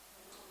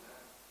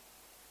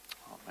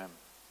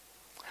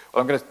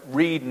Well, I'm going to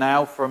read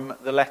now from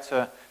the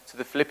letter to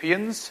the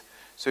Philippians.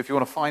 So if you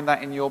want to find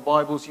that in your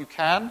Bibles, you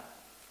can.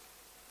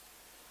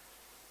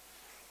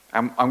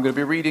 I'm going to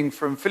be reading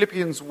from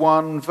Philippians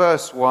 1,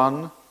 verse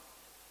 1,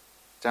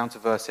 down to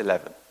verse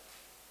 11.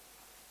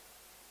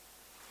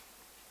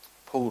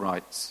 Paul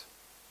writes,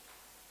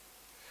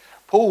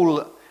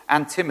 Paul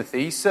and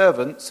Timothy,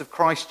 servants of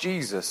Christ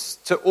Jesus,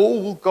 to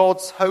all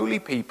God's holy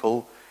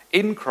people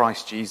in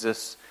Christ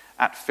Jesus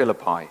at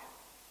Philippi,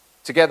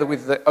 together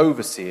with the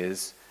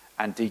overseers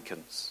and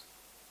deacons.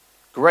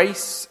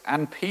 Grace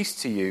and peace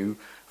to you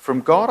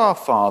from God our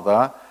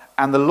Father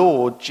and the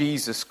Lord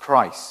Jesus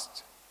Christ.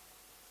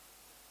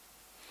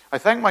 I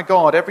thank my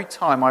God every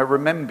time I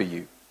remember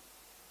you.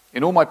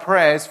 In all my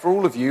prayers for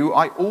all of you,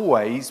 I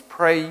always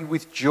pray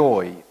with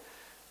joy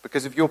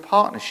because of your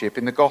partnership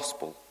in the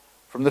gospel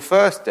from the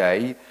first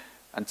day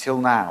until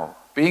now,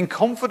 being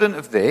confident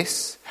of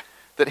this,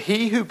 that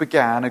he who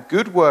began a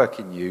good work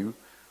in you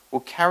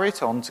will carry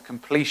it on to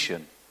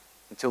completion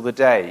until the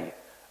day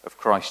of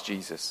Christ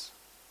Jesus.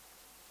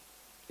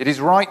 It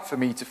is right for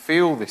me to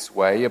feel this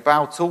way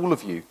about all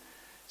of you,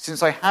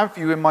 since I have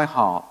you in my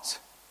heart.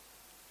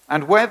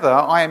 And whether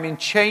I am in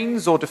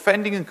chains or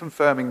defending and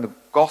confirming the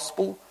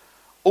gospel,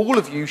 all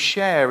of you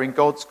share in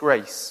God's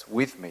grace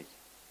with me.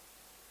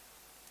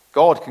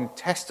 God can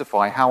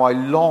testify how I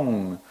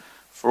long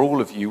for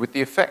all of you with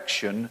the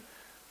affection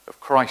of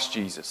Christ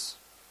Jesus.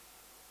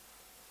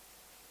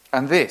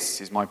 And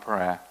this is my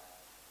prayer,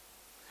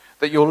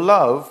 that your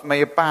love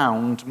may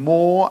abound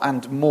more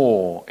and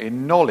more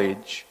in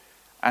knowledge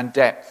and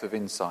depth of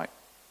insight,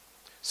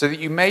 so that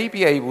you may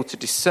be able to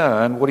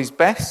discern what is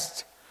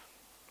best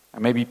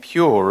and may be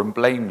pure and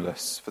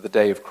blameless for the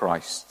day of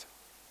Christ,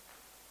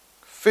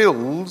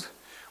 filled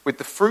with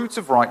the fruit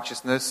of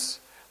righteousness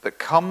that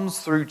comes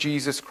through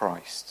Jesus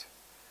Christ,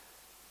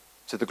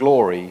 to the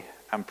glory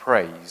and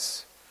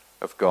praise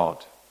of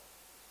God.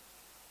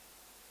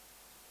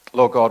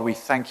 Lord God, we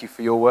thank you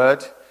for your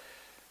word.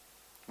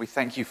 We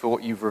thank you for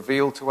what you've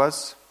revealed to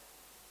us.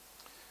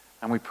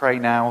 And we pray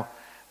now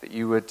that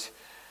you would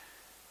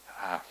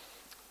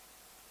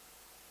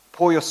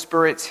pour your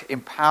Spirit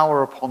in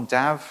power upon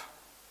Dav,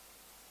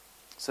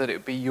 so that it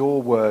would be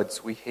your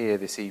words we hear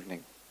this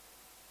evening.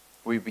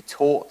 We would be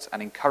taught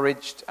and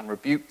encouraged and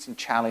rebuked and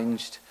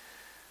challenged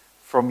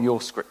from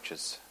your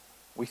scriptures.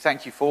 We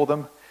thank you for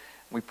them.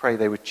 We pray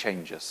they would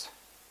change us.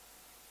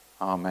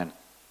 Amen.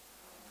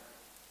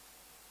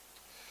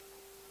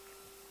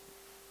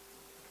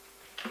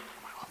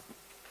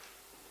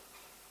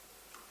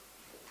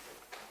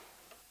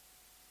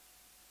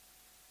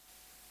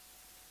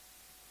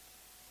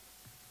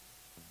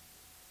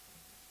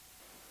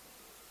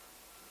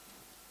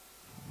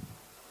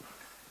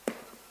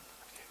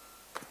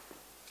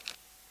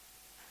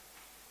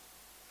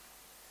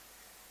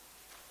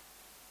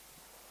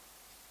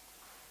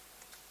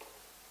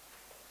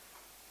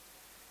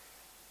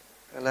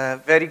 Well,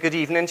 very good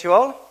evening to you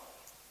all.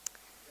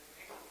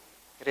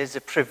 It is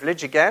a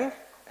privilege again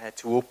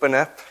to open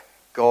up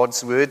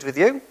God's Word with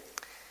you.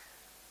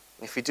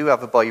 If you do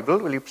have a Bible,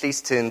 will you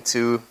please turn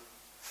to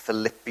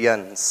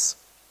Philippians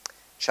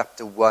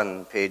chapter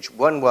 1, page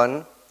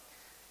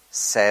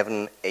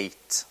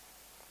 1178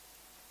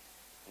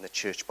 in the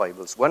Church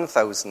Bibles,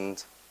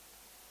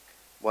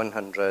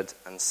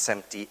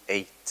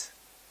 1178.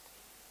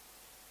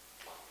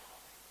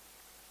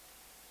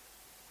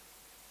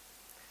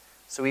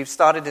 So we've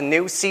started a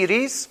new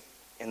series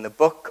in the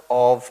book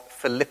of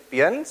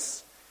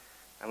Philippians,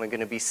 and we're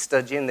going to be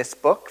studying this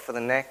book for the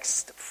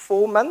next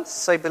 4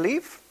 months, I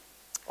believe,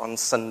 on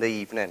Sunday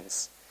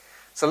evenings.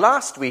 So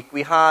last week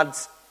we had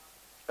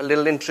a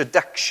little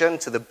introduction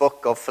to the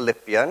book of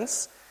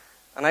Philippians,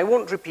 and I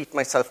won't repeat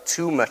myself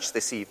too much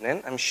this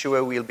evening. I'm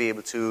sure we'll be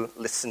able to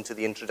listen to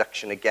the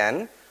introduction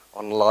again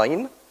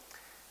online.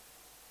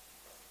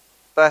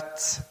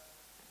 But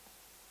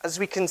as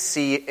we can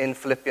see in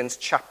Philippians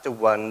chapter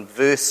 1,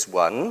 verse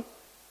 1,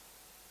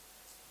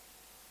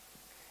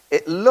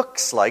 it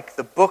looks like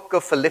the book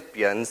of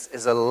Philippians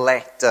is a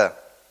letter.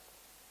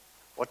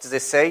 What does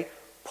it say?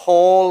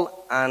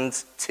 Paul and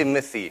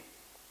Timothy.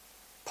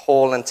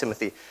 Paul and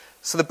Timothy.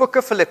 So the book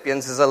of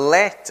Philippians is a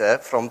letter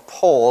from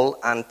Paul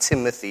and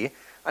Timothy,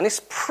 and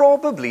it's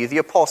probably the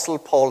Apostle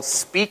Paul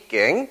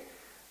speaking,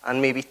 and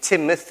maybe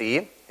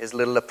Timothy, his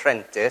little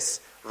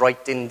apprentice,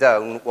 writing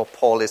down what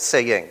Paul is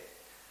saying.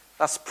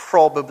 That's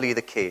probably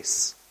the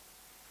case.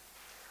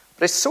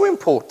 But it's so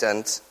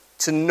important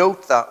to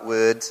note that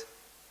word,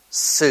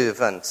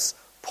 servants.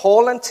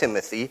 Paul and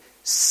Timothy,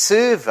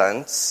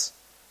 servants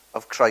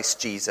of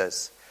Christ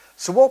Jesus.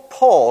 So what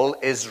Paul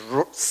is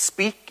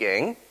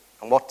speaking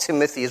and what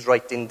Timothy is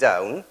writing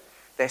down,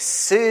 they're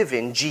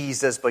serving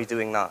Jesus by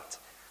doing that.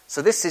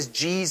 So this is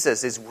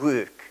Jesus'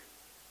 work.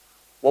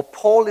 What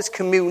Paul is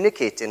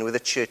communicating with the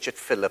church at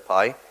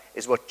Philippi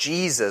is what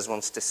Jesus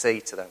wants to say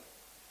to them.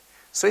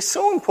 So it's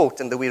so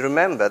important that we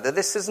remember that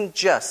this isn't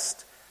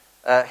just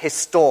a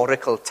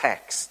historical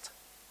text,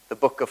 the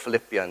book of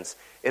Philippians.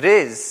 It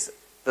is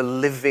the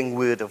living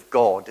word of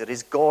God. It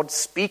is God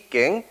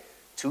speaking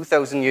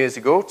 2,000 years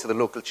ago to the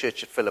local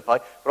church at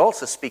Philippi, but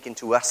also speaking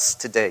to us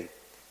today.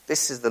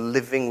 This is the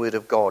living word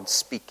of God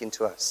speaking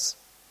to us.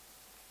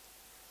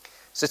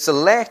 So it's a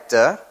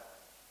letter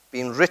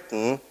being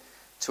written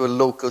to a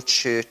local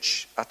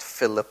church at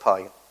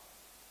Philippi.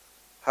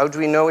 How do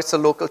we know it's a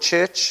local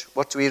church?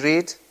 What do we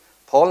read?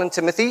 Paul and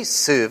Timothy,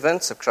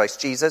 servants of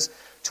Christ Jesus,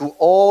 to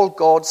all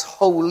God's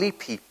holy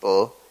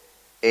people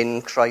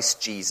in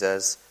Christ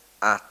Jesus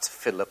at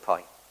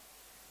Philippi.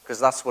 Because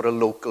that's what a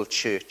local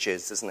church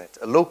is, isn't it?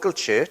 A local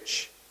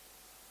church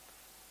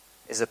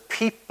is a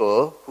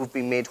people who've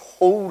been made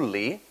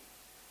holy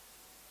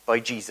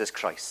by Jesus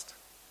Christ.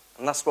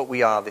 And that's what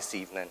we are this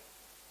evening.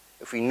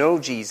 If we know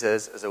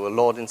Jesus as our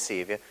Lord and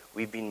Savior,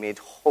 we've been made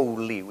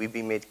holy, we've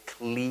been made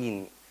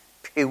clean,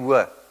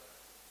 pure,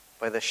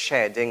 by the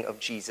shedding of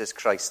Jesus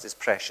Christ, his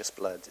precious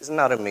blood. Isn't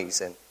that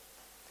amazing?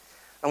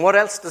 And what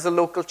else does a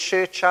local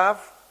church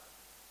have?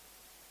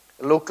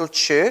 A local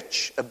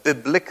church, a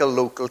biblical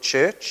local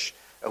church,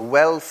 a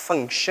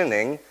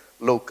well-functioning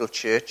local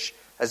church,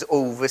 has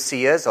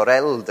overseers or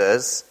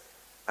elders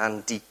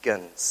and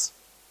deacons.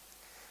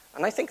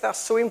 And I think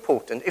that's so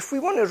important. If we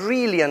want to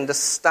really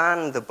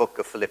understand the book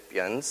of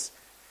Philippians,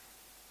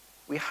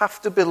 we have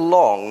to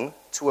belong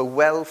to a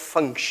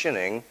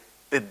well-functioning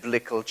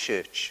biblical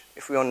church.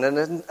 If we want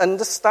to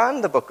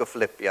understand the book of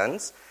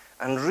Philippians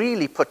and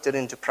really put it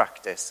into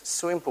practice, it's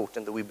so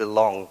important that we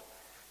belong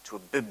to a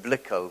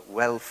biblical,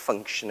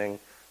 well-functioning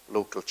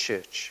local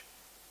church.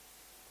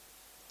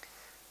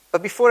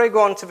 But before I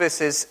go on to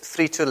verses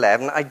 3 to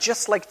 11, I'd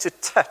just like to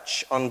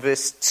touch on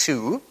verse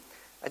 2.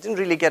 I didn't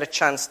really get a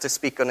chance to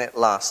speak on it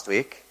last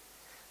week.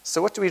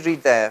 So what do we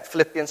read there?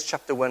 Philippians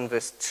chapter 1,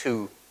 verse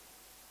 2.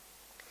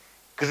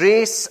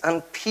 Grace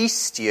and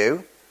peace to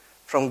you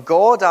from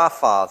God our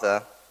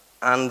Father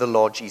and the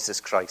Lord Jesus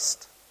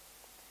Christ.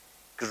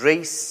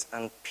 Grace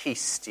and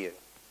peace to you.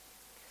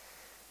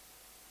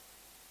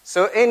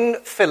 So in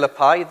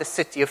Philippi, the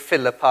city of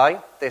Philippi,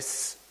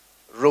 this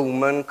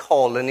Roman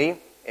colony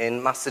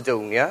in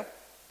Macedonia,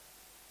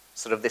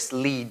 sort of this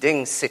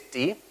leading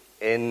city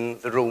in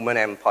the Roman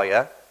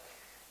Empire,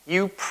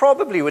 you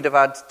probably would have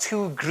had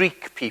 2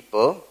 Greek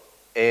people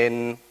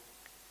in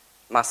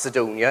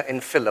Macedonia,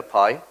 in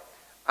Philippi,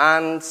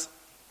 and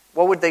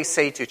what would they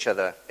say to each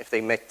other if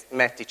they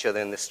met each other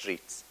in the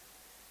streets?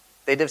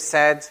 They'd have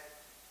said,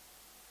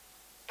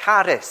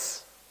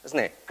 charis, isn't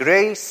it?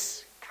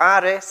 Grace,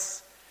 charis.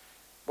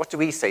 What do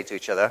we say to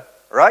each other?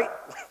 Right?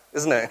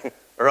 Isn't it?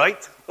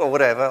 Right? Or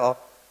whatever, or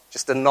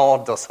just a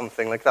nod or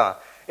something like that.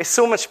 It's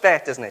so much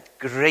better, isn't it?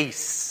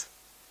 Grace.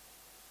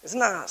 Isn't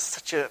that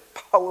such a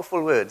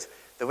powerful word?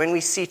 That when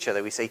we see each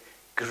other, we say,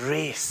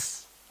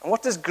 grace. And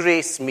what does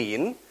grace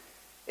mean?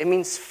 It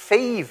means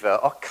favor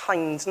or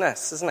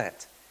kindness, isn't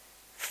it?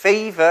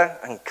 Favor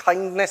and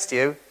kindness to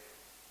you.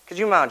 Could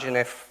you imagine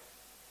if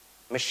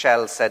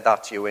Michelle said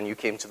that to you when you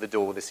came to the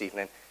door this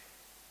evening?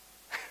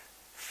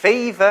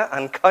 Favor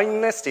and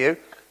kindness to you.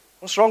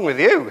 What's wrong with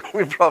you?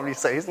 We'd probably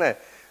say, isn't it?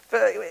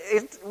 But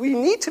we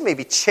need to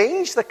maybe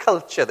change the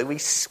culture that we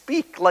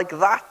speak like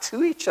that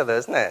to each other,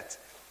 isn't it?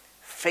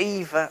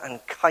 Favor and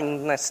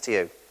kindness to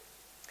you.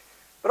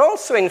 But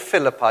also in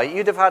Philippi,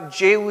 you'd have had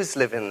Jews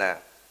living there.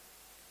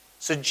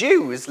 So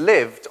Jews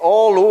lived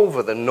all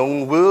over the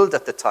known world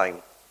at the time.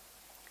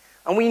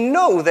 And we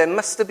know there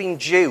must have been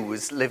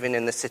Jews living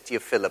in the city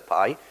of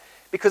Philippi,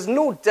 because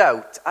no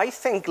doubt, I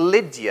think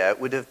Lydia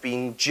would have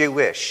been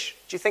Jewish.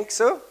 Do you think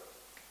so?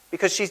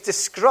 Because she's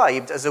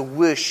described as a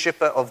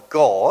worshipper of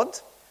God.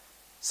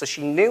 So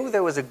she knew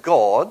there was a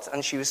God,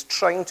 and she was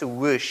trying to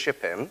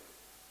worship him.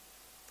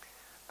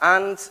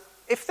 And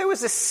if there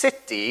was a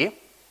city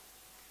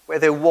where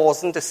there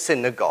wasn't a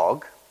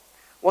synagogue,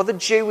 what the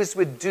Jews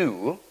would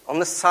do on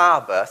the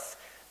Sabbath,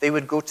 they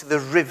would go to the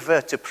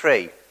river to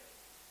pray.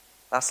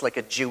 That's like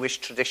a Jewish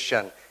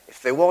tradition.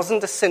 If there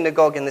wasn't a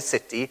synagogue in the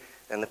city,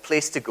 then the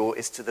place to go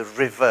is to the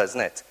river,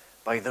 isn't it?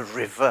 By the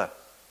river,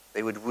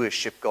 they would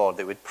worship God.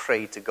 They would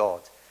pray to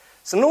God.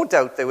 So no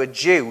doubt there were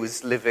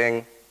Jews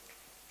living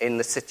in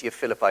the city of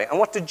Philippi. And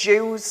what do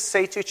Jews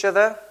say to each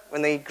other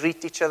when they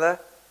greet each other?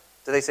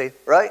 Do they say,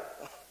 right?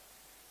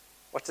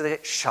 What do they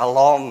say?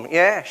 Shalom.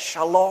 Yeah,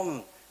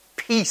 shalom.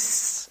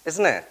 Peace,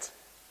 isn't it?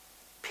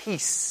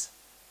 Peace.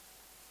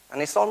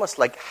 And it's almost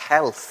like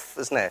health,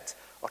 isn't it?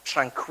 Or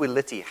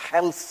tranquility.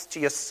 Health to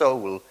your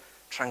soul.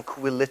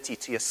 Tranquility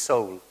to your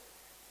soul.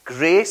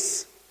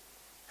 Grace,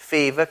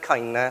 favor,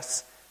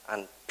 kindness,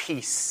 and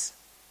peace.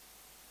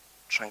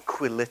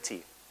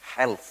 Tranquility.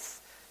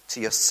 Health to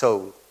your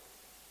soul.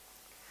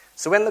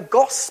 So when the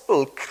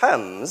gospel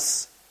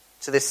comes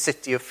to this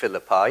city of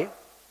Philippi,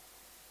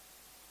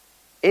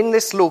 in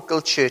this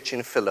local church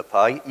in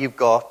Philippi, you've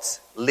got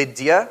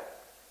Lydia,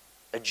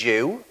 a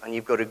Jew, and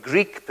you've got a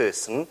Greek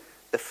person,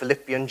 the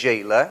Philippian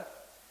jailer,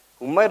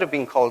 who might have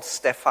been called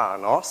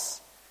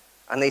Stephanos,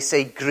 and they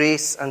say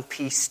grace and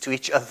peace to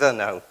each other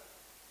now.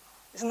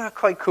 Isn't that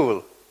quite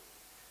cool?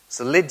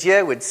 So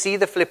Lydia would see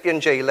the Philippian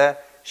jailer,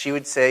 she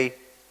would say,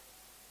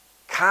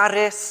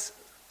 charis,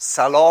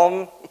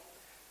 salom,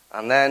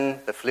 and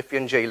then the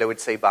Philippian jailer would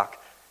say back,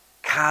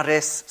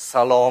 Charis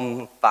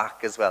salom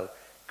back as well.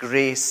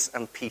 Grace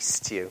and peace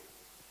to you.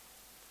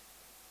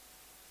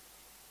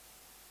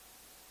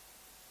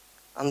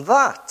 And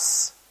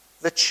that's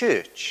the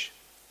church,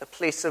 a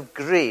place of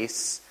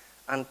grace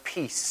and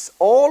peace.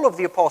 All of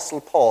the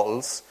Apostle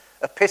Paul's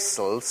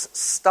epistles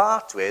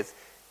start with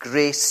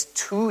grace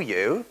to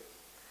you,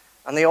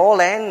 and they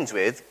all end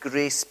with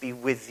grace be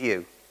with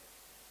you.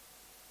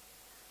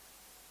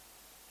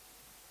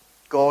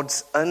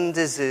 God's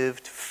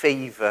undeserved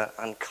favor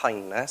and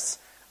kindness,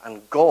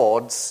 and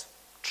God's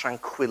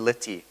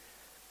tranquility,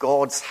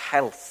 God's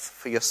health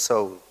for your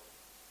soul.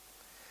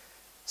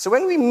 So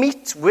when we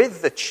meet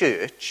with the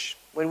church,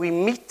 when we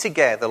meet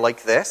together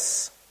like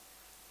this,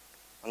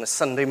 on a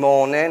Sunday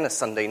morning, a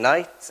Sunday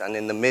night, and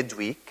in the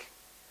midweek,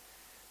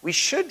 we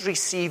should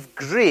receive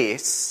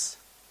grace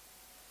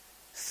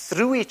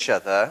through each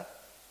other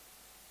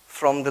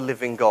from the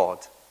living God.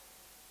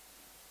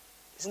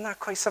 Isn't that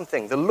quite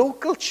something? The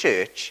local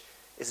church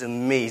is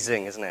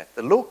amazing, isn't it?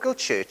 The local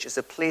church is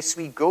a place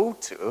we go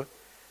to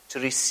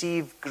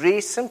receive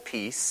grace and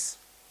peace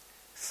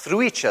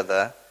through each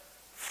other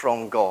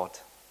from God.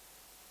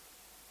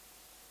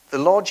 The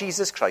Lord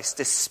Jesus Christ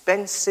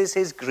dispenses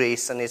his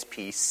grace and his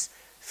peace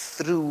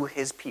through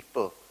his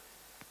people.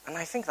 And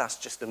I think that's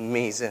just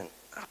amazing.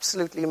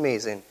 Absolutely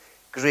amazing.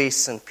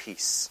 Grace and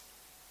peace.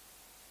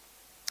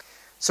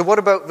 So what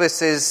about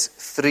verses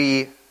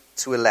 3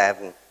 to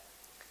 11?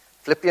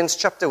 Philippians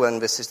chapter 1,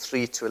 verses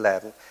 3 to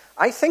 11.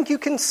 I think you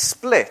can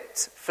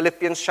split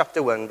Philippians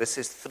chapter 1,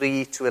 verses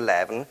 3 to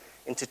 11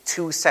 into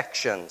two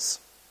sections.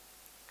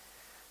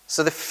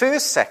 So the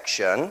first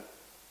section,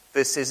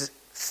 verses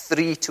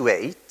 3 to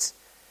 8,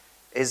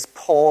 is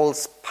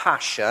Paul's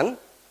passion.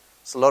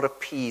 There's a lot of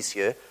P's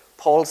here.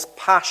 Paul's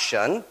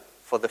passion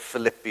for the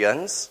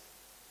Philippians.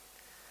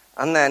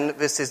 And then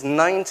verses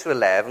 9 to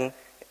 11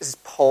 is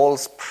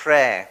Paul's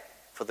prayer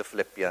for the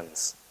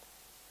Philippians.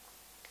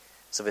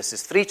 So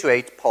verses 3 to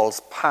 8,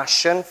 Paul's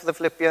passion for the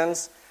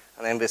Philippians.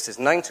 And then verses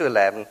 9 to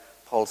 11,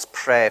 Paul's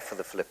prayer for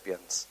the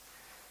Philippians.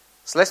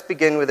 So let's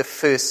begin with the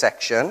first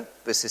section,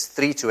 verses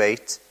 3 to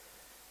 8,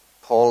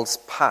 Paul's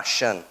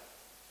passion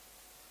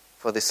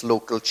for this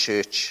local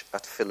church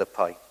at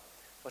Philippi.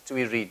 What do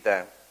we read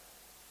there?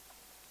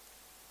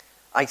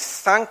 I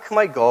thank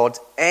my God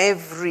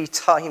every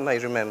time I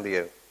remember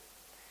you.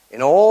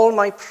 In all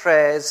my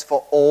prayers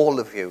for all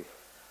of you,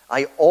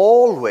 I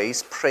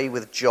always pray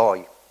with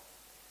joy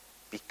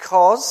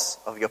because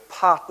of your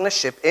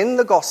partnership in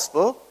the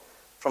gospel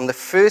from the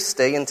first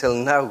day until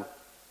now,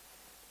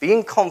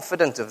 being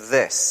confident of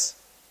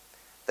this,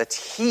 that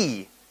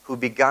he who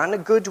began a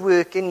good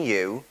work in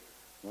you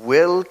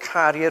will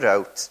carry it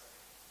out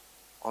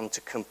onto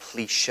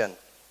completion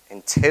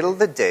until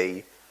the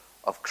day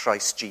of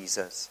Christ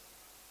Jesus.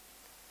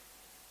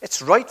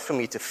 It's right for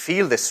me to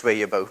feel this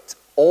way about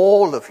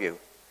all of you,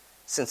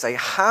 since I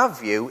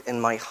have you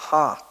in my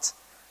heart.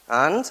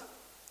 And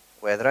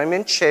whether I'm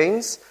in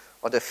chains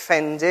or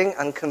defending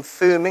and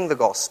confirming the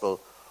gospel,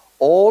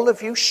 all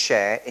of you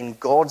share in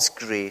God's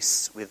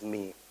grace with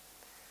me.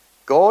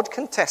 God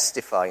can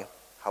testify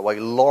how I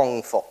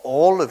long for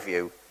all of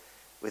you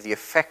with the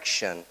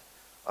affection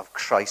of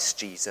Christ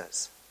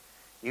Jesus.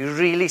 You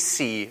really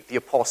see the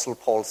Apostle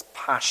Paul's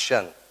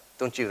passion,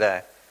 don't you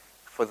there,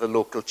 for the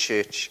local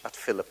church at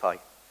Philippi.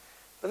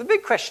 But the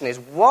big question is,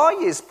 why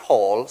is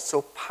Paul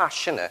so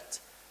passionate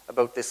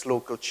about this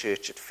local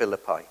church at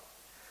Philippi?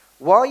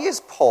 Why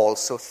is Paul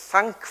so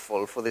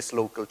thankful for this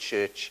local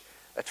church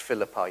at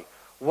Philippi?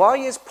 Why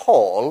is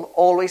Paul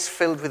always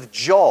filled with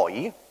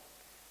joy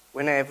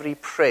whenever he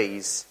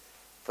prays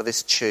for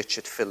this church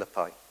at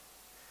Philippi?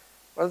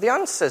 Well, the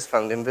answer is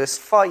found in verse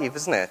 5,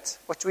 isn't it?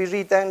 What do we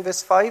read there in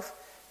verse 5?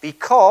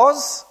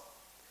 Because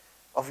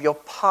of your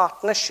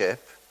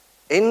partnership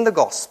in the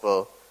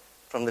gospel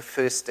from the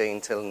first day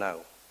until now.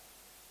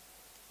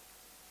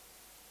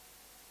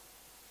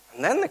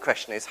 And then the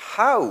question is,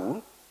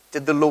 how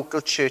did the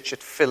local church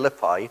at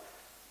Philippi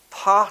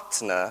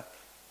partner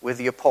with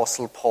the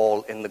Apostle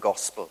Paul in the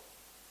gospel?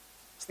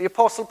 So the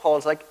Apostle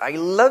Paul's like, I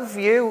love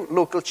you,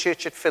 local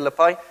church at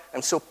Philippi.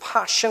 I'm so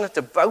passionate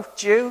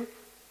about you.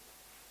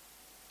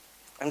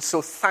 I'm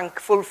so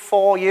thankful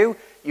for you.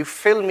 You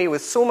fill me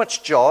with so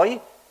much joy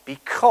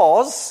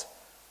because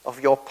of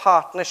your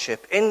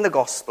partnership in the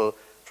gospel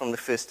from the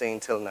first day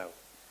until now.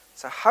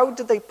 So how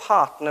did they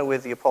partner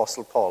with the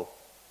Apostle Paul?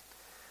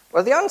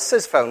 Well, the answer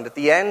is found at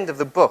the end of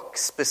the book,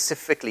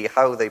 specifically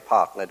how they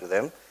partnered with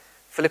him.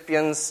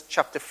 Philippians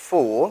chapter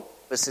 4,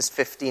 verses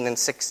 15 and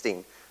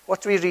 16.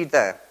 What do we read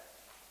there?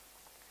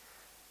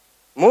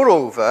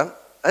 Moreover,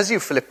 as you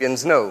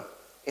Philippians know,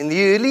 in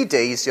the early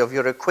days of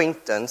your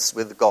acquaintance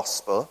with the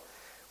gospel,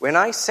 when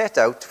I set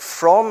out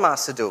from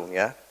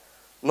Macedonia,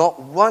 not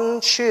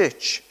one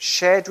church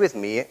shared with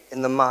me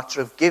in the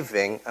matter of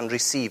giving and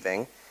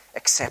receiving,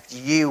 except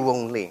you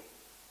only.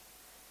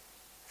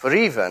 For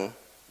even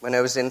when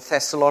I was in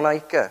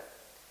Thessalonica,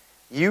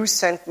 you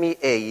sent me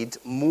aid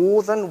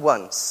more than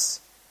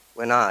once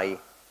when I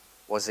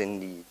was in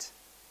need.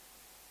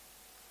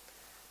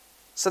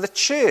 So the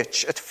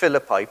church at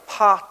Philippi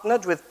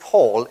partnered with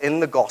Paul in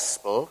the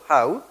gospel.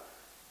 How?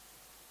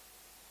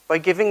 By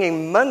giving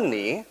him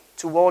money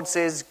towards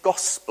his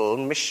gospel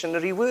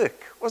missionary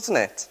work, wasn't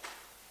it?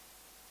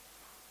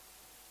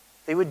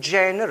 They were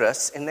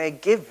generous in their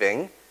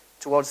giving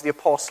towards the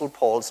Apostle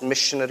Paul's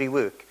missionary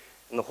work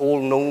in the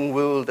whole known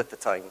world at the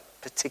time,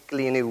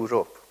 particularly in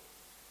Europe.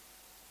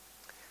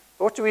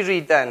 What do we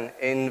read then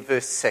in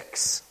verse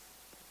 6?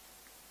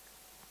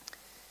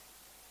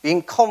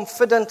 Being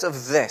confident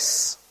of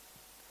this,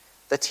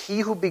 that he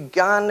who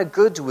began a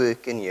good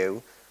work in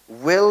you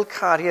will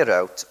carry it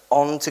out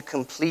on to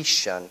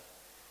completion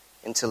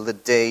until the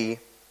day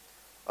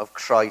of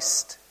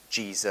Christ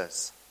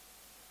Jesus.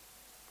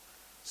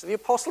 So the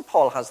Apostle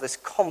Paul has this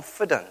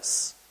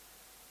confidence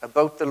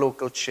about the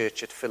local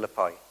church at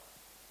Philippi.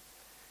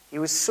 He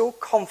was so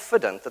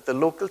confident that the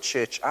local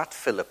church at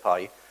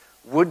Philippi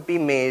would be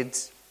made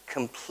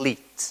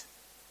complete,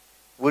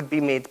 would be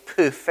made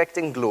perfect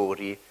in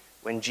glory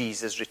when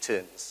Jesus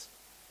returns.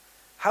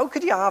 How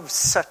could you have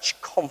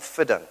such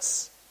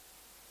confidence?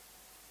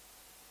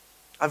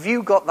 Have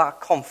you got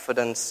that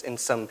confidence in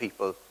some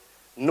people?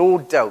 No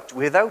doubt,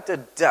 without a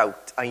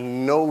doubt, I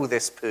know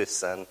this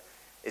person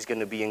is going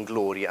to be in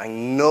glory. I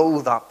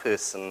know that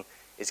person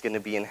is going to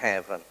be in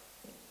heaven.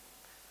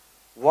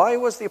 Why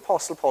was the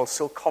Apostle Paul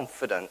so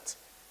confident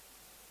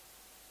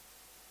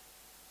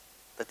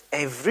that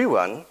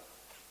everyone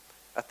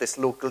at this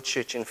local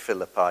church in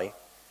Philippi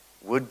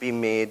would be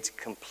made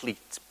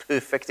complete,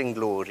 perfect in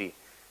glory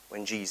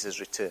when Jesus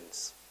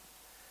returns?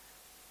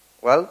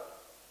 Well,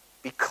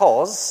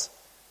 because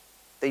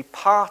they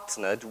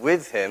partnered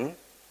with him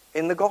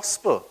in the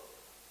gospel.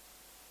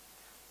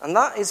 And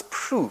that is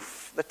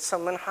proof that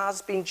someone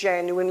has been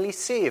genuinely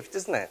saved,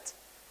 isn't it?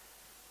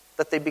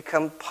 That they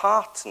become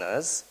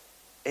partners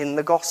in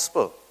the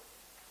gospel.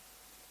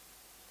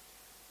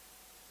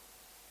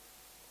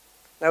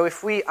 Now,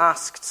 if we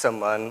asked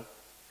someone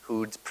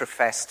who'd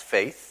professed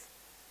faith,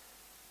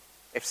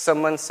 if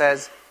someone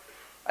says,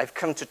 I've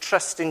come to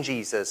trust in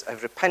Jesus,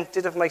 I've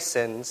repented of my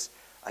sins,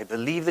 I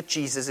believe that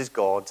Jesus is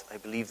God, I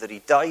believe that he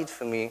died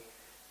for me,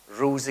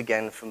 rose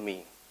again for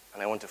me,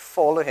 and I want to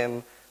follow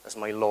him as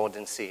my Lord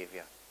and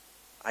Savior.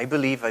 I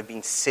believe I've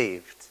been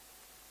saved.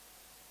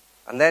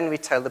 And then we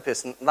tell the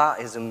person, that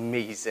is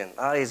amazing,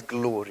 that is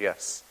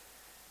glorious.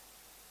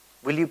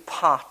 Will you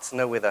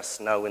partner with us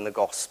now in the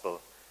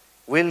gospel?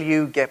 Will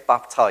you get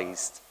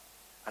baptized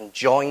and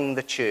join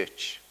the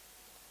church,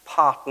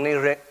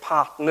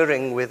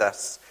 partnering with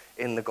us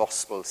in the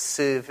gospel,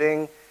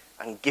 serving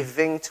and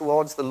giving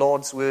towards the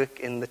Lord's work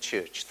in the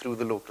church, through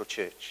the local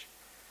church?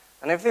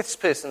 And if this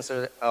person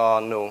says, oh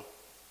no,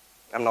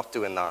 I'm not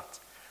doing that.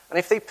 And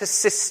if they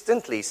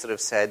persistently sort of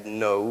said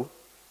no,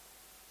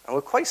 and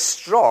were quite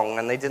strong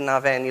and they didn't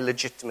have any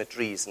legitimate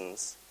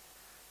reasons,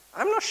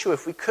 I'm not sure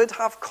if we could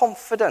have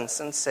confidence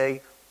and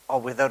say, oh,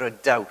 without a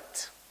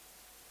doubt,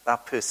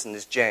 that person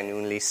is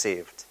genuinely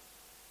saved.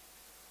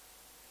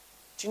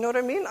 Do you know what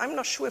I mean? I'm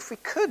not sure if we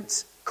could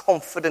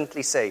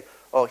confidently say,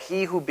 oh,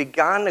 he who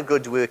began a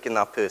good work in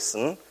that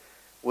person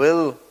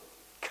will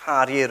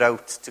carry it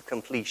out to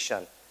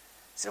completion.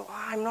 So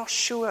I'm not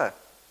sure.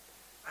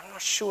 I'm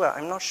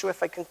not sure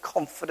if I can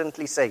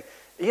confidently say,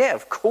 yeah,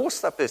 of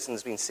course that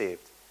person's been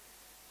saved.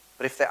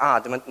 But if they're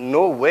adamant,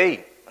 no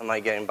way am I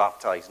getting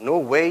baptized. No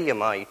way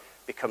am I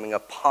becoming a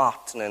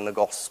partner in the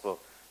gospel.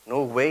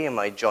 No way am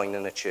I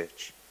joining a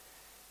church.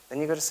 Then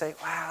you've got to say,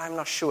 well, I'm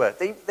not sure.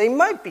 They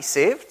might be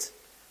saved,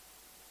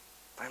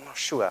 but I'm not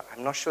sure.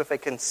 I'm not sure if I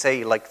can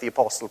say, like the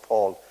Apostle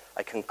Paul,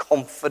 I can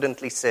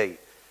confidently say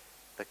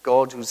that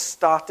God who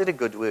started a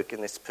good work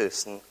in this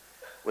person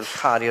will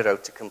carry it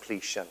out to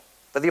completion.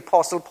 But the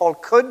Apostle Paul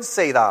could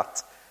say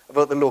that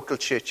about the local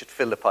church at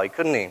Philippi,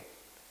 couldn't he?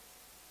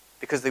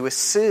 Because they were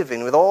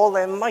serving with all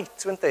their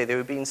might, weren't they? They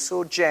were being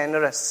so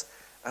generous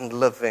and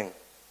loving.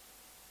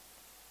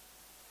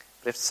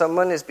 But if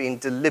someone is being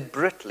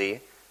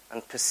deliberately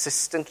and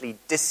persistently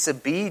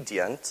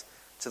disobedient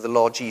to the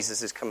Lord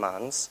Jesus'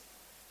 commands,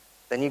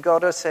 then you've got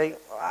to say,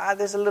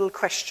 there's a little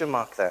question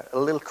mark there, a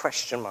little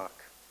question mark.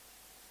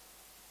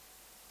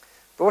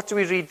 But what do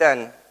we read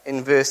then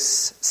in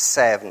verse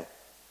 7?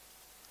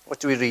 What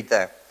do we read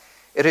there?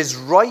 It is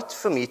right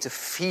for me to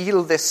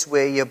feel this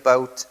way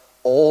about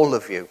all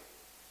of you,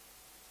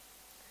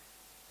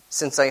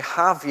 since I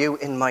have you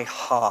in my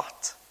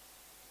heart.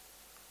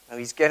 Now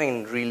he's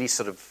getting really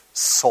sort of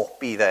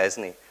soppy there,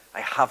 isn't he?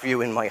 I have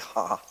you in my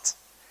heart.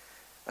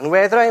 And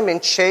whether I'm in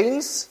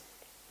chains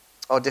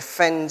or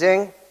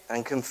defending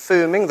and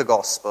confirming the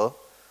gospel,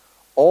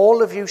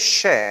 all of you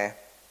share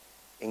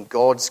in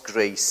God's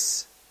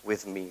grace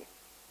with me.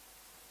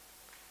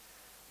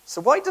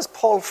 So why does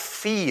Paul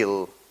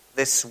feel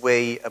this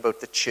way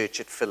about the church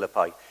at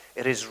Philippi?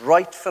 It is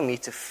right for me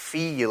to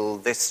feel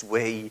this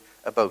way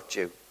about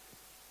you.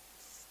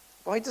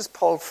 Why does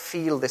Paul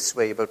feel this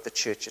way about the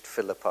church at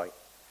Philippi?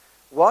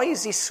 Why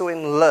is he so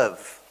in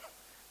love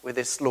with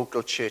this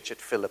local church at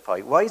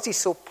Philippi? Why is he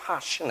so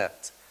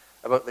passionate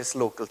about this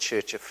local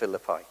church at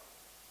Philippi?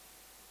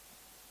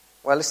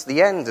 Well, it's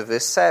the end of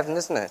verse 7,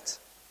 isn't it?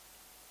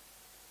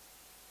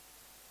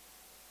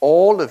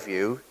 all of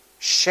you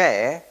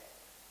share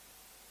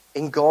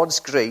in God's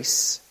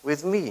grace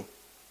with me.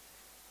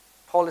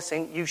 Paul is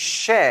saying, you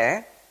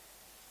share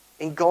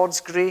in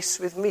God's grace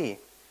with me.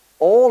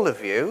 All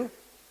of you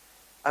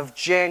have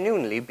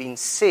genuinely been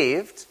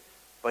saved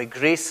by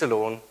grace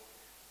alone,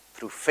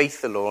 through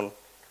faith alone,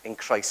 in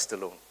Christ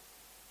alone.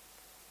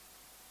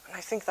 And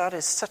I think that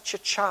is such a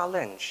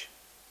challenge.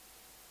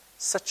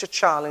 Such a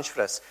challenge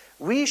for us.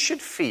 We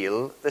should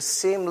feel the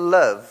same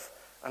love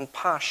and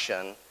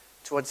passion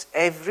towards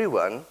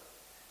everyone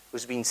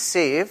who's been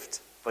saved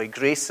by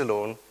grace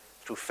alone,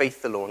 through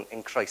faith alone,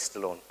 in Christ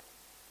alone.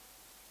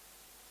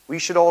 We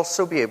should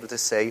also be able to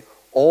say,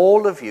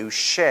 all of you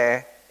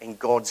share in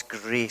God's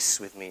grace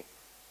with me.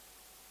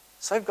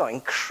 So I've got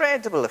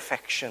incredible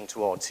affection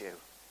towards you.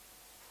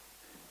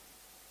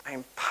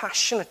 I'm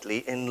passionately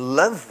in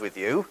love with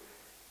you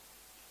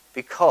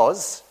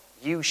because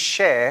you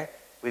share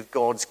with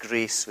God's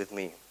grace with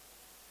me.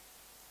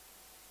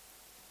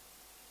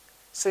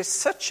 So it's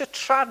such a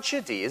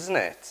tragedy, isn't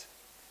it,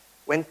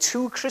 when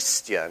two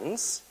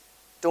Christians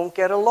don't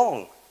get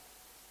along.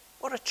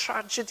 What a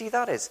tragedy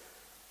that is.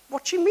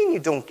 What do you mean you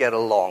don't get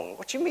along?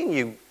 What do you mean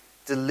you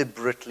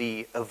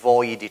deliberately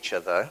avoid each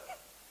other?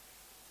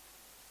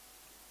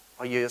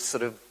 Are you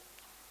sort of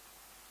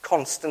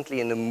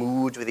constantly in a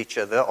mood with each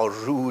other or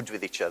rude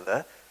with each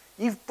other?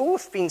 You've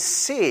both been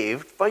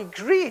saved by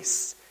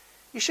grace.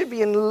 You should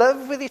be in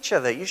love with each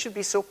other. You should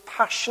be so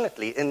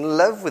passionately in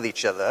love with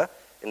each other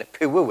in a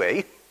pure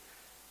way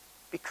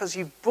because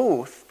you've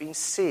both been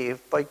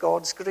saved by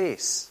God's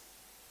grace.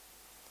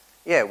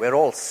 Yeah, we're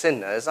all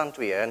sinners, aren't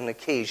we? And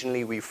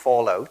occasionally we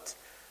fall out.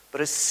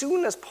 But as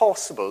soon as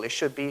possible, it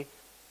should be,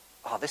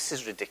 oh, this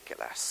is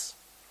ridiculous.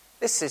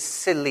 This is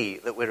silly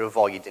that we're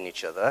avoiding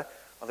each other,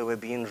 or that we're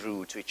being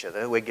rude to each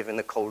other, we're giving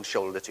the cold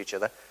shoulder to each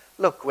other.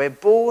 Look, we're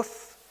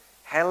both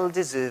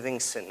hell-deserving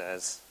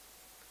sinners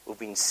who've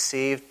been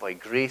saved by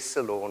grace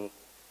alone,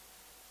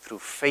 through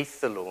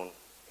faith alone,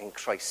 in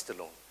Christ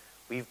alone.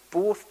 We've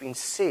both been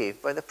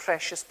saved by the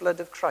precious blood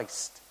of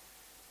Christ.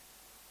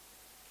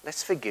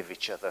 Let's forgive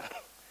each other.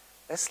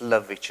 Let's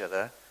love each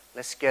other.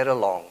 Let's get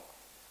along.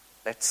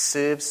 Let's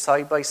serve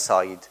side by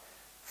side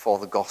for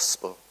the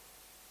gospel.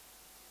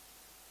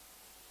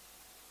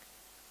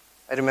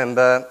 I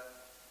remember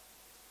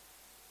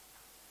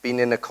being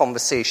in a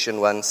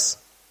conversation once,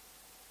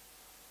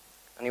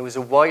 and it was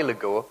a while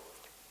ago.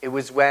 It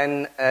was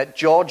when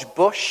George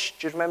Bush,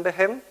 do you remember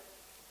him?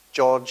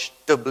 George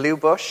W.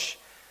 Bush,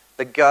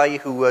 the guy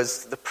who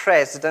was the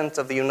president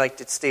of the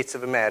United States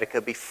of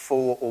America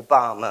before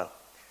Obama.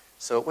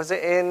 So was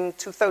it in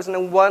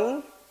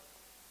 2001?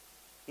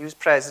 He was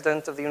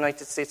president of the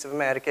United States of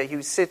America. He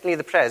was certainly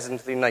the president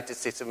of the United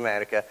States of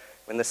America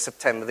when the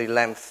September the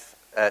 11th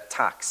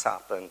attacks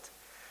happened.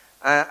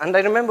 And I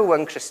remember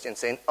one Christian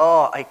saying,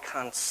 oh, I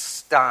can't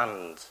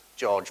stand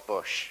George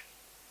Bush.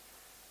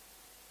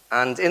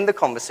 And in the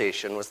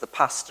conversation was the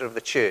pastor of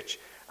the church.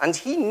 And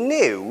he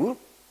knew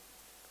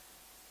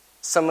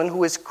someone who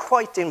was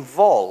quite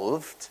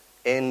involved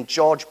in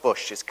George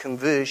Bush's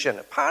conversion.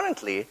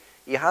 Apparently,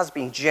 he has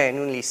been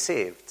genuinely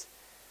saved.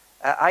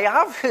 I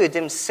have heard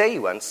him say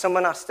once,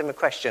 someone asked him a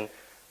question,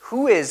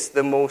 who is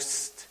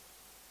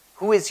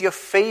your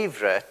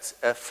favorite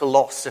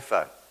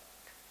philosopher?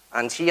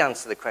 And he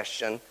answered the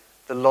question,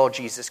 the Lord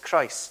Jesus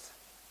Christ.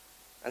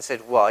 And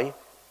said, why?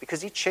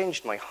 Because he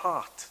changed my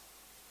heart.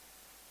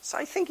 So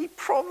I think he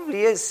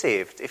probably is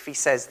saved if he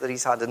says that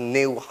he's had a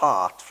new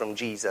heart from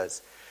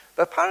Jesus.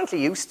 But apparently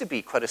he used to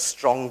be quite a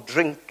strong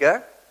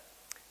drinker.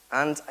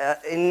 And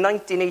in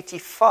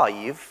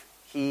 1985,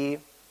 he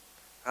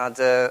had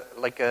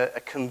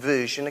a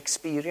conversion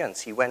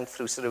experience. He went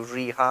through sort of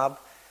rehab,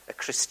 a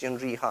Christian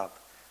rehab.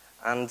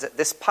 And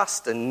this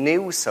pastor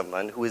knew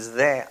someone who was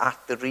there at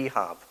the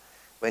rehab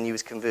when he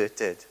was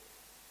converted.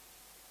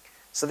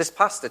 So this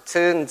pastor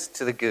turned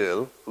to the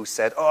girl who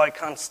said, oh, I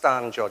can't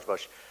stand George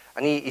Bush.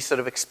 And he sort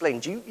of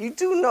explained, you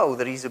do know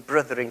that he's a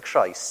brother in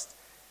Christ.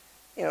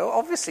 You know,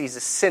 obviously he's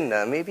a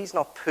sinner. Maybe he's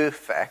not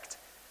perfect,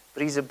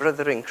 but he's a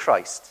brother in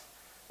Christ.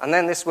 And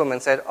then this woman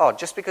said, oh,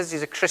 just because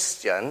he's a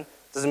Christian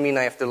doesn't mean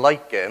I have to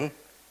like him. He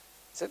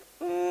said,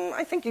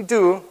 I think you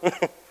do.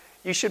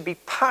 You should be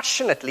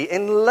passionately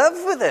in love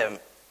with him.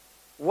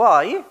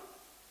 Why?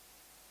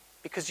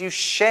 Because you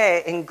share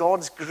in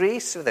God's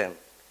grace with him.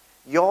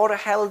 You're a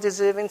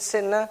hell-deserving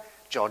sinner.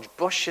 George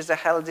Bush is a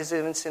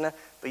hell-deserving sinner.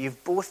 But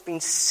you've both been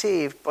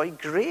saved by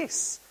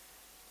grace.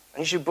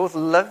 And you should both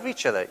love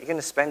each other. You're going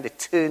to spend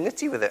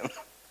eternity with him.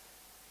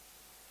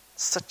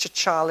 Such a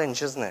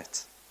challenge, isn't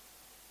it?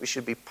 We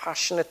should be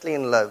passionately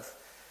in love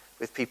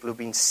with people who've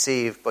been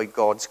saved by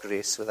God's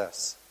grace with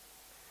us.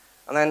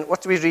 And then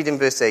what do we read in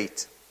verse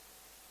 8?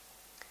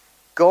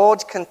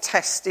 God can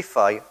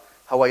testify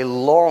how I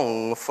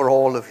long for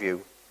all of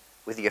you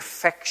with the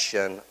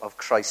affection of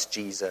Christ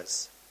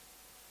Jesus.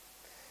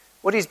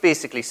 What he's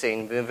basically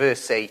saying in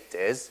verse 8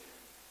 is,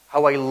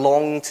 how I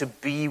long to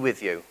be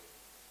with you.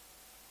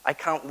 I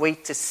can't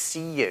wait to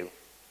see you.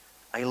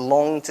 I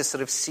long to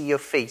sort of see your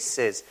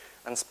faces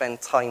and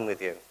spend time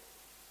with you.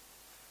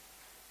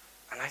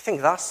 And I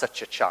think that's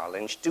such a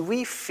challenge. Do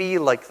we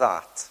feel like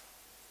that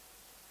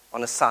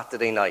on a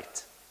Saturday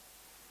night?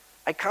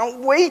 I can't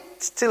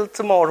wait till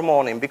tomorrow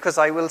morning because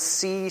I will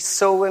see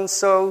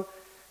so-and-so,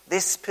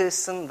 this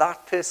person,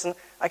 that person.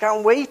 I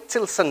can't wait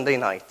till Sunday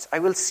night. I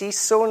will see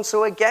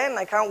so-and-so again.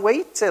 I can't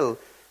wait till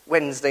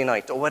Wednesday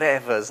night or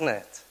whatever, isn't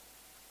it?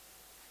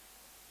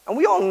 And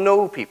we all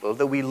know people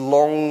that we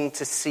long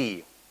to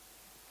see,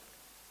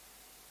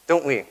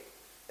 don't we?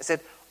 I said,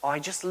 I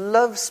just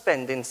love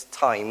spending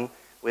time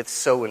with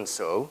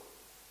so-and-so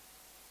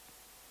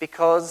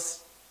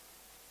because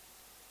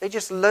they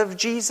just love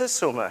Jesus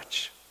so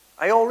much.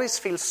 I always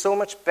feel so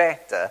much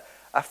better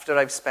after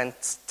I've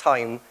spent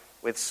time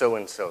with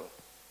so-and-so.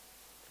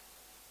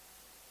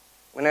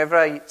 Whenever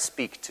I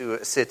speak to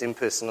a certain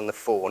person on the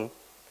phone,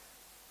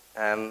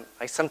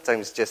 I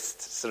sometimes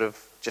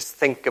just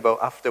think about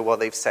after what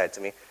they've said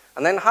to me.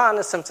 And then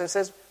Hannah sometimes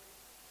says,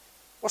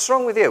 what's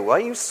wrong with you? Why are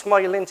you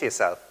smiling to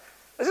yourself?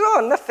 I said,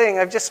 oh, nothing.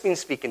 I've just been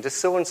speaking to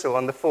so-and-so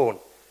on the phone.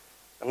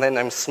 And then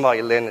I'm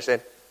smiling. I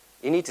said,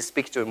 you need to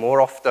speak to him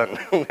more often.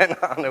 And then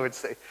Hannah would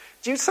say,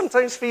 do you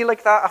sometimes feel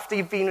like that after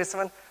you've been with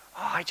someone?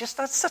 Oh, I just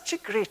had such a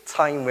great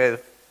time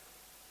with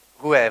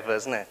whoever,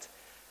 isn't it?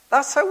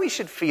 That's how we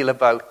should feel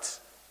about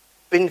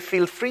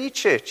Binfield Free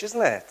Church,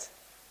 isn't it?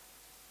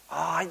 Oh,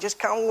 I just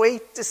can't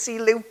wait to see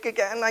Luke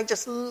again. I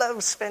just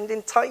love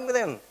spending time with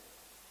him.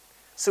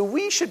 So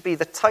we should be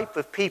the type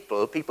of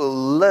people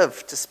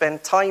love to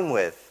spend time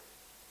with.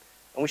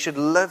 And we should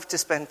love to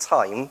spend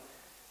time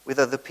with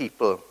other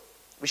people.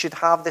 We should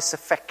have this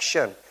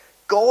affection.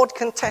 God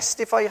can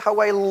testify how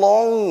I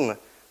long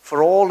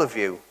for all of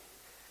you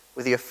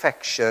with the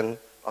affection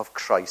of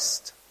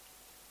Christ.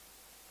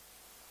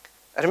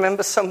 I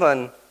remember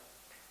someone,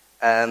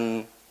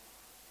 when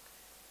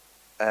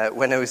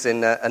I was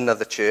in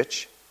another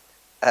church,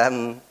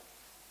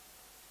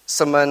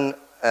 someone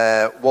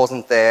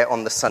wasn't there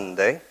on the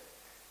Sunday.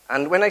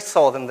 And when I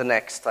saw them the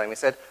next time, he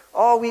said,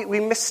 oh, we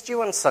missed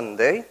you on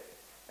Sunday.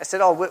 I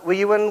said, oh, were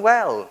you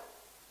unwell?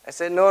 I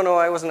said, no,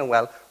 I wasn't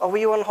unwell. Oh, were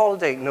you on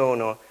holiday?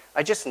 No,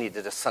 I just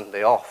needed a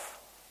Sunday off.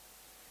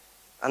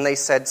 And they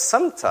said,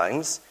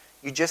 sometimes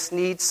you just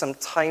need some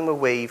time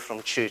away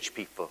from church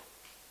people.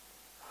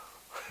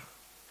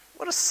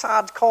 What a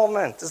sad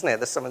comment, isn't it?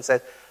 That someone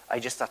said, I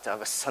just had to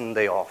have a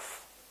Sunday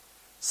off.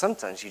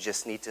 Sometimes you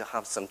just need to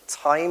have some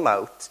time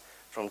out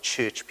from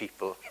church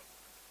people.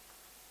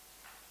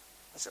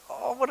 I said,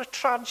 oh, what a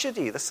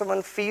tragedy that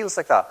someone feels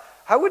like that.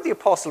 How would the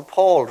Apostle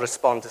Paul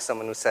respond to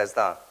someone who says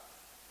that?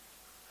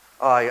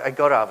 Oh, I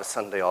got to have a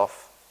Sunday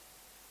off.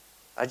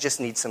 I just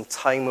need some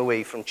time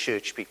away from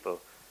church people.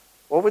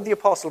 What would the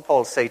Apostle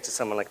Paul say to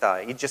someone like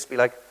that? He'd just be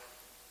like,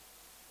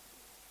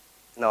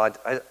 no,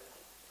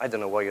 I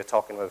don't know what you're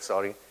talking about,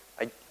 sorry.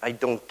 I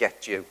don't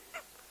get you.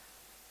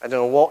 I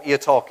don't know what you're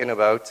talking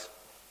about.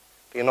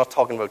 But you're not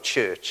talking about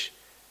church.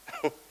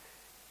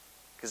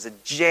 Because a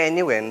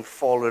genuine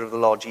follower of the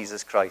Lord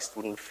Jesus Christ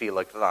wouldn't feel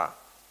like that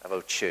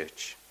about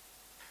church.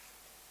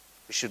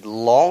 We should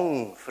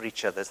long for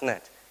each other, isn't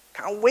it?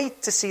 Can't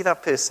wait to see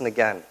that person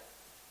again.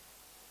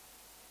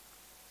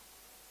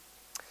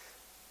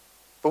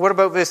 But what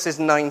about verses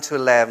 9 to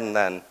 11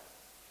 then?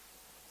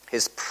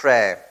 His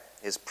prayer.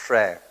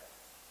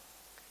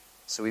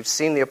 So we've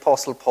seen the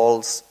Apostle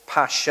Paul's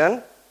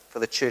passion for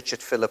the church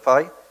at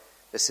Philippi,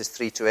 verses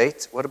 3 to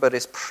 8. What about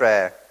his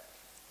prayer?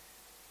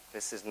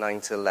 Verses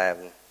 9 to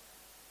 11.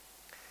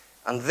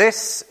 And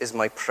this is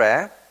my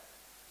prayer,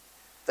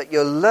 that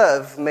your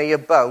love may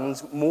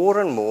abound more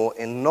and more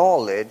in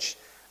knowledge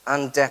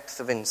and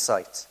depth of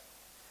insight,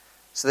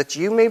 so that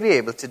you may be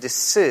able to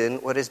discern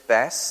what is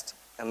best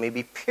and may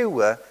be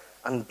pure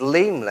and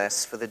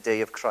blameless for the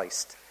day of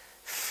Christ,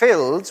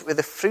 filled with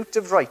the fruit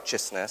of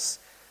righteousness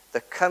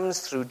that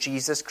comes through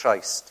Jesus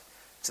Christ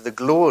to the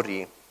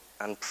glory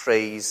and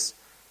praise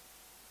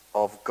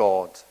of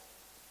God.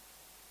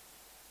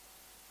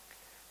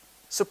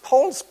 So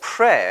Paul's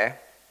prayer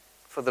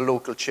for the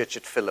local church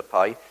at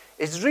Philippi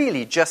is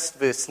really just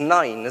verse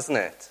 9, isn't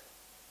it?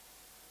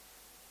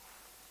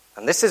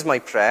 And this is my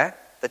prayer,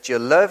 that your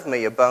love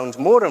may abound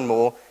more and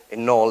more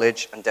in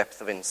knowledge and depth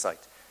of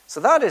insight. So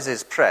that is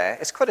his prayer.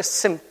 It's quite a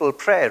simple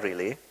prayer,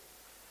 really.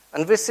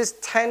 And verses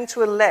 10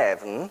 to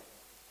 11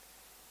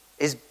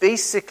 is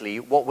basically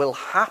what will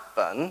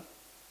happen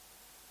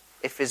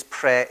if his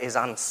prayer is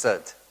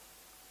answered.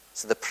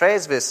 So the prayer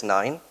is verse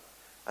 9,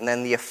 and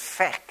then the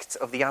effect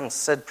of the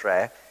answered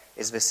prayer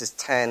is verses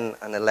 10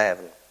 and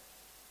 11.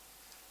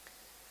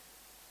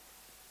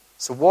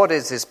 So what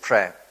is his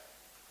prayer?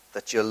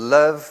 That your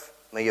love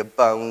may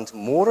abound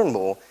more and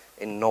more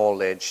in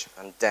knowledge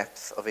and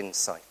depth of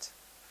insight.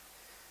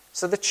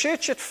 So the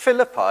church at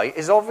Philippi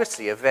is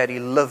obviously a very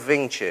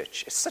loving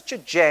church. It's such a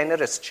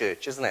generous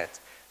church, isn't it?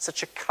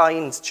 Such a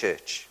kind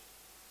church.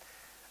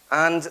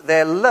 And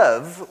their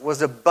love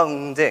was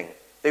abounding.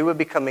 They were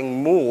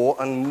becoming more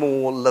and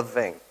more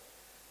loving.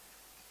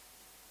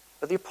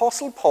 But the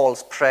Apostle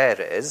Paul's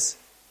prayer is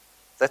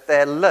that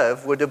their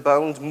love would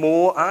abound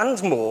more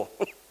and more.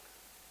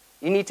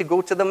 You need to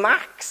go to the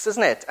max,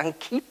 isn't it? And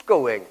keep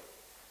going.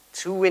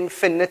 to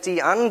infinity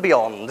and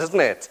beyond, isn't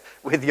it?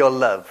 With your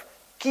love.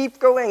 Keep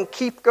going,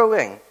 keep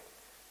going.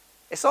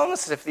 It's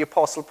almost as if the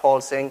Apostle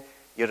Paul's saying,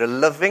 you're a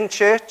loving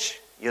church,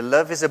 your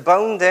love is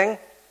abounding,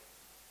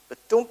 but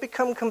don't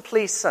become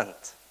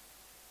complacent.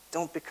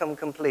 Don't become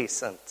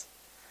complacent.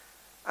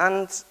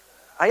 And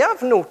I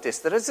have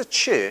noticed that as a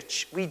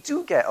church, we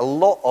do get a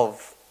lot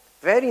of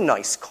very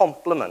nice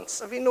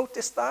compliments. Have you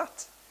noticed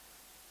that?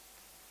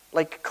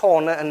 Like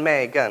Connor and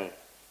Megan.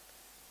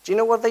 Do you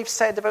know what they've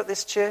said about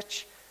this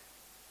church?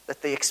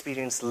 That they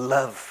experience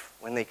love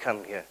when they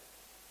come here.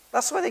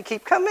 That's why they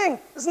keep coming,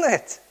 isn't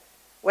it?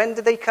 When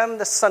did they come?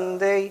 The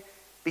Sunday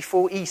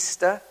before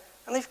Easter.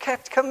 And they've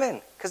kept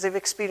coming because they've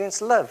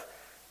experienced love.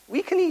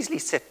 We can easily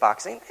sit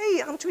back saying,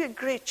 hey, aren't we a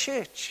great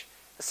church?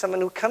 There's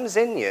someone who comes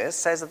in here,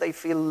 says that they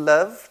feel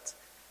loved.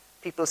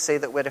 People say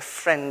that we're a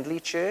friendly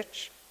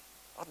church.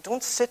 Oh,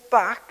 don't sit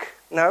back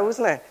now,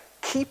 isn't it?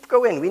 Keep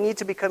going. We need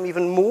to become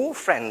even more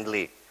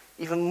friendly,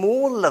 even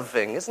more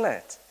loving, isn't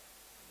it?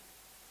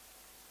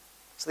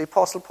 So the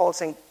Apostle Paul's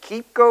saying,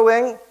 keep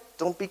going.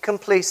 Don't be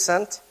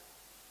complacent.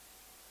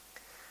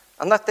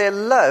 And that their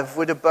love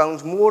would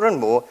abound more and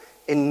more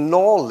in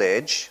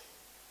knowledge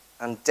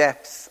and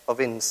depth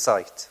of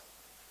insight.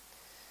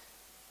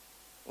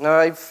 Now,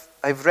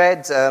 I've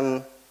read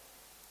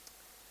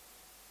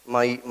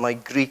my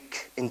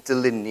Greek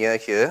interlinear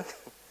here,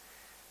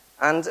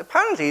 and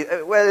apparently,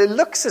 well, it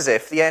looks as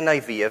if the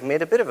NIV have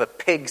made a bit of a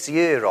pig's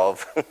ear of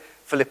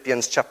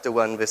Philippians chapter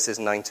 1, verses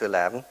 9 to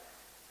 11.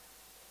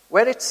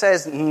 Where it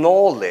says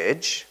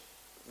knowledge,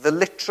 the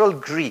literal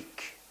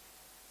Greek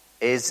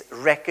is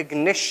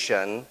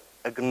recognition,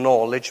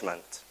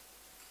 acknowledgement.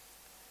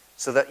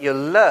 So that your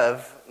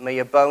love may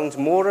abound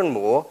more and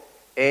more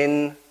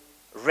in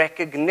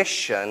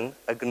recognition,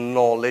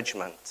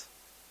 acknowledgement.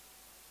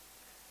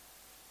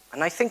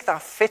 And I think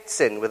that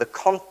fits in with the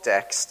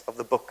context of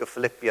the book of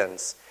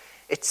Philippians.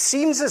 It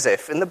seems as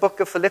if in the book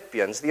of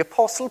Philippians, the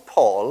Apostle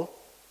Paul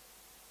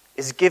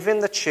is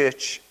giving the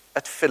church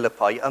at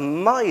Philippi a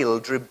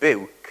mild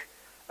rebuke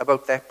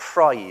about their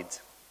pride.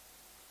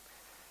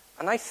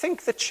 And I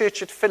think the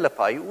church at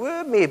Philippi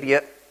were maybe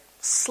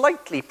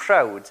slightly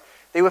proud.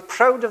 They were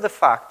proud of the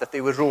fact that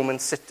they were Roman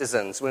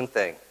citizens, weren't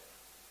they?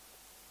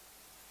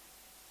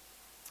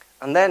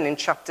 And then in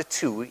chapter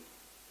 2,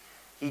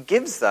 he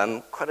gives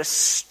them quite a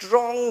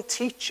strong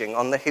teaching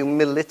on the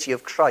humility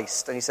of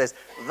Christ. And he says,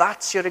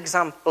 that's your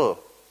example.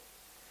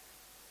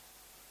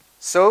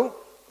 So,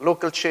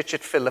 local church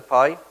at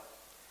Philippi,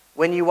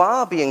 when you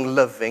are being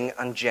loving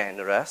and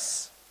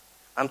generous,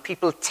 and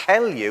people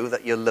tell you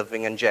that you're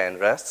loving and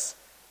generous,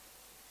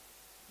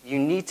 you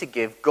need to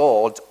give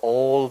God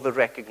all the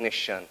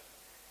recognition.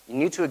 You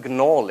need to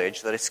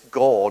acknowledge that it's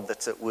God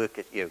that's at work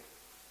at you.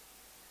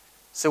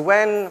 So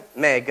when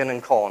Megan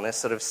and Connor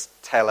sort of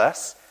tell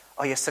us,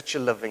 oh, you're such a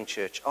loving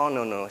church. Oh,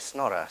 no, it's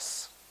not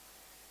us.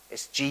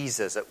 It's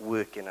Jesus at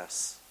work in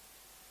us.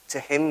 To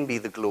him be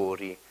the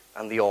glory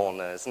and the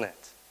honor, isn't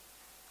it?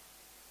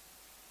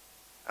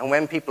 And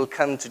when people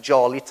come to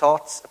Jolly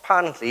Tots,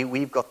 apparently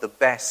we've got the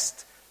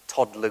best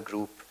toddler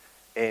group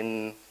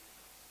in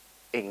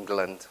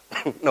England.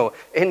 No,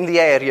 in the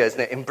area, isn't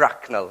it? In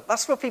Bracknell.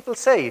 That's what people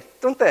say,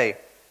 don't they?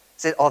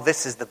 Say, oh,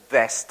 this is the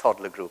best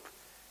toddler group.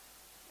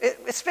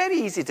 It's very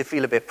easy to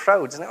feel a bit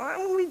proud, isn't it?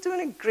 Oh, we're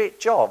doing a great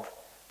job.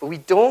 But we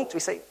don't.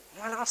 We say,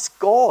 well, that's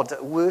God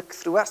at work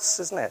through us,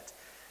 isn't it?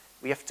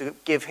 We have to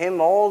give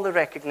him all the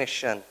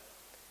recognition.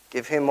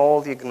 Give him all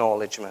the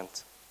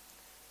acknowledgement.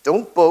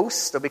 Don't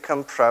boast or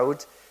become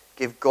proud.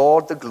 Give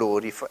God the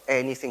glory for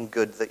anything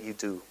good that you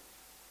do.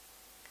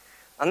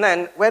 And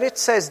then, where it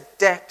says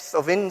depth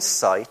of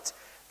insight,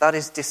 that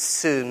is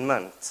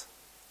discernment.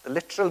 The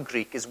literal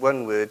Greek is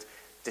one word,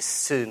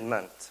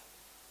 discernment.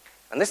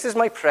 And this is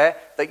my prayer,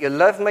 that your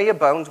love may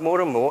abound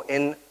more and more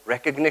in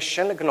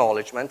recognition,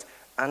 acknowledgement,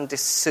 and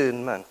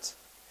discernment.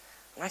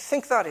 And I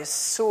think that is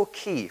so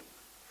key.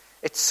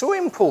 It's so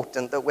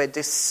important that we're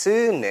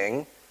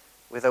discerning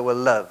with our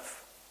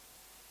love.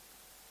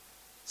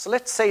 So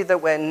let's say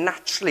that we're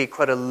naturally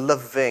quite a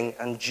loving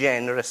and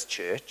generous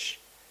church.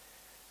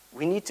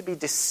 We need to be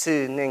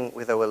discerning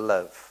with our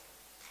love.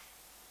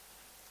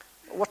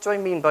 What do I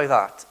mean by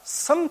that?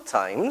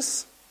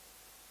 Sometimes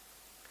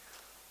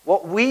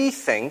what we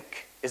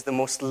think is the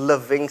most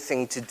loving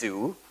thing to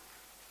do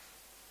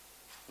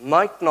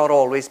might not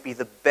always be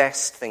the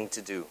best thing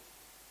to do.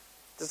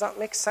 Does that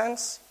make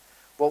sense?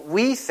 What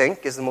we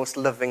think is the most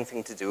loving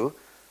thing to do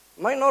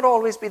might not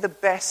always be the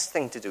best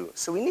thing to do.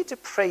 So we need to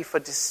pray for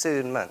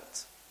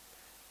discernment,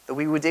 that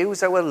we would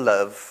use our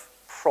love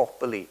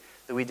properly,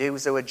 that we'd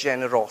use our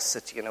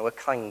generosity and our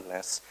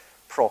kindness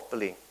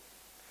properly.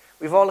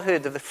 We've all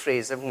heard of the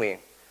phrase, haven't we?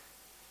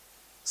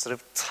 Sort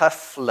of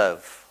tough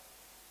love.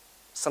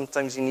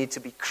 Sometimes you need to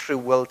be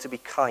cruel to be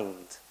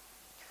kind.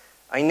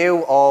 I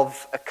knew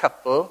of a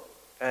couple,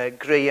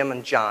 Graham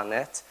and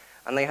Janet,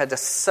 and they had a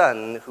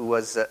son who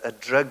was a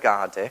drug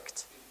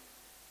addict.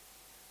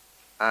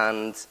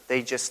 And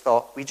they just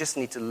thought, we just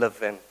need to love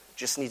him.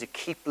 Just need to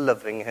keep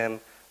loving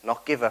him,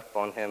 not give up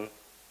on him.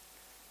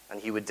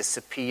 And he would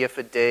disappear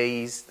for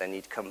days, then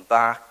he'd come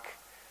back,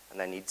 and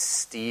then he'd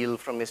steal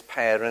from his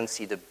parents,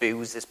 he'd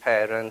abuse his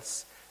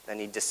parents, then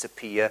he'd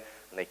disappear.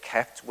 And they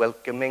kept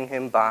welcoming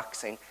him back,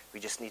 saying, we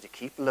just need to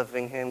keep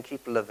loving him,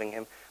 keep loving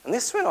him. And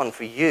this went on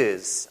for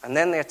years. And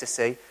then they had to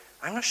say,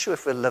 I'm not sure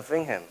if we're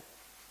loving him.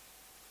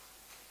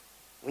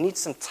 We need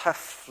some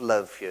tough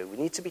love here. We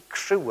need to be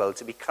cruel,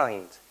 to be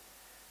kind.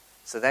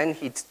 So then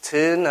he'd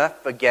turn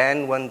up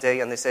again one day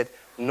and they said,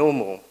 no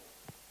more.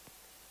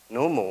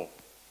 No more.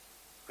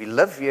 We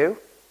love you.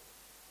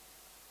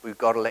 We've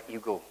got to let you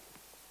go.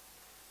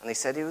 And they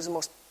said it was the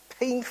most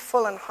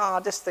painful and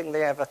hardest thing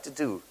they ever had to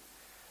do.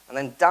 And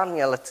then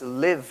Daniel had to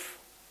live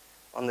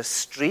on the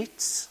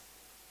streets.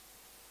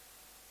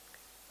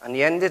 And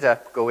he ended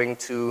up going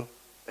to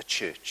a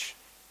church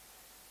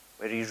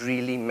where he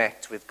really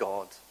met with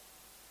God.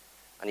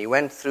 And he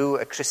went through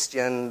a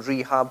Christian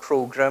rehab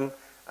program,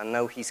 and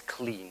now he's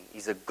clean.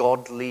 He's a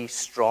godly,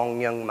 strong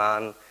young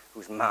man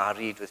who's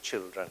married with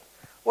children.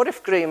 What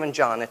if Graham and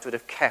Janet would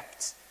have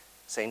kept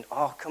saying,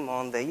 oh, come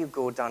on, there you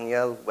go,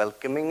 Daniel,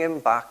 welcoming him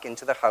back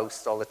into the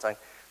house all the time?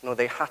 No,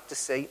 they had to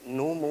say,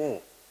 no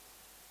more.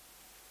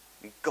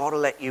 We've got to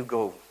let you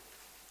go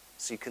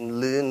so you can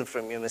learn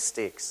from your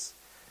mistakes.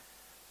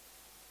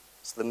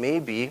 So that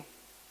maybe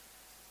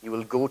you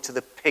will go to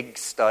the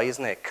pigsty,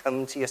 isn't it?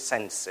 Come to your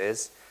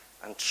senses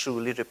and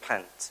truly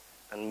repent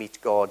and meet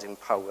God in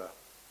power.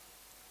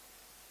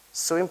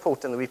 So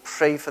important that we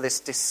pray for this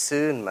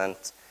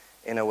discernment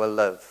in our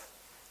love.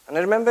 And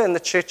I remember in the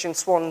church in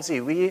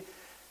Swansea, we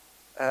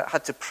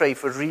had to pray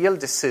for real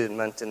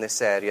discernment in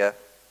this area.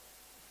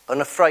 On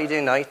a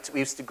Friday night, we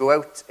used to go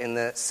out in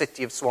the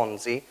city of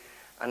Swansea,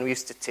 and we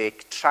used to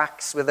take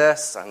tracts with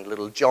us and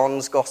little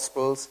John's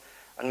Gospels,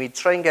 and we'd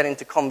try and get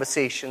into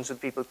conversations with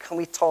people. Can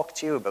we talk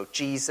to you about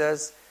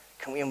Jesus?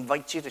 Can we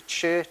invite you to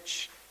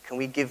church? Can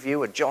we give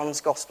you a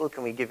John's Gospel?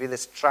 Can we give you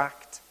this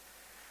tract?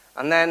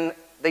 And then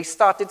they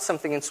started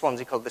something in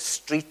Swansea called the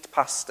street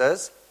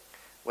pastors,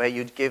 where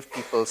you'd give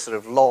people sort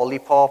of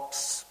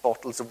lollipops,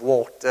 bottles of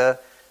water,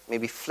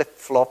 maybe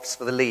flip-flops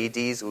for the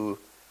ladies who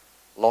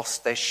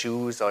lost their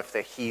shoes or if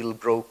their heel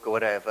broke or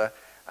whatever,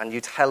 and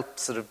you'd help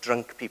sort of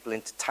drunk people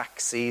into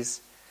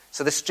taxis.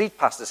 So the street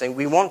pastor saying,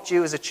 we want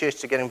you as a church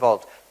to get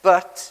involved,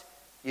 but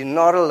you're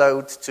not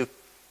allowed to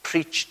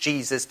preach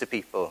Jesus to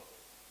people.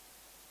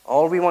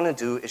 All we want to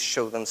do is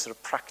show them sort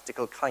of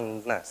practical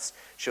kindness,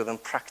 show them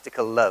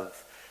practical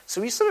love.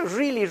 So we sort of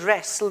really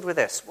wrestled with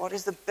this. What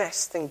is the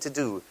best thing to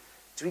do?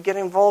 Do we get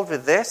involved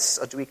with this,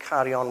 or do we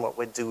carry on what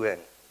we're doing?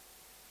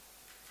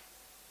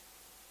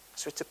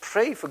 So to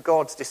pray for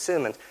God's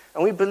discernment.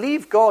 And we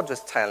believe God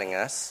was telling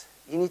us,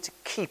 you need to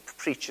keep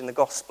preaching the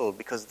gospel,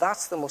 because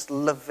that's the most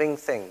loving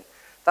thing.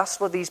 That's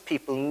what these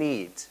people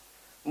need.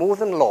 More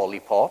than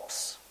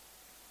lollipops,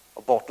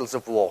 or bottles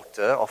of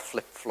water, or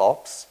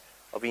flip-flops,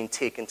 or being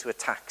taken to a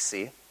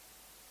taxi.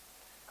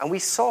 And we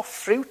saw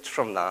fruit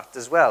from that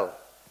as well.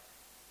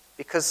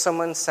 Because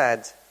someone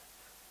said,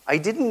 I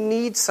didn't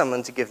need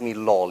someone to give me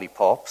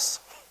lollipops,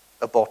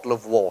 a bottle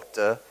of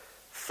water,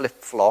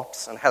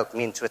 flip-flops, and help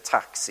me into a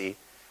taxi.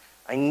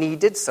 I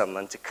needed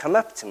someone to come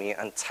up to me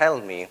and tell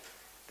me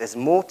there's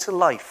more to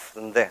life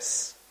than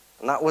this.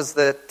 And that was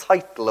the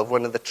title of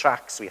one of the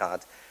tracts we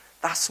had.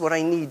 That's what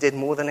I needed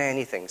more than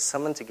anything.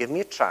 Someone to give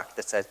me a tract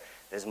that said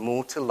there's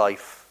more to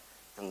life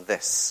than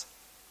this.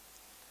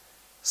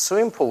 So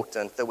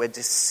important that we're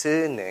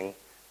discerning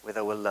with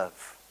our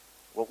love.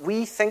 What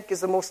we think is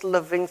the most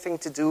loving thing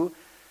to do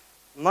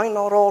might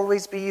not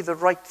always be the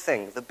right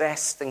thing, the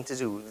best thing to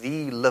do,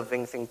 the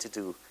loving thing to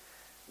do.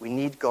 We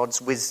need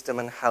God's wisdom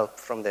and help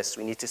from this.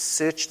 We need to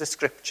search the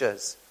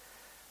scriptures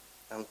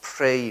and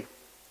pray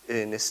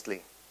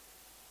earnestly.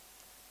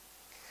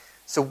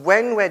 So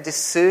when we're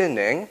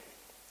discerning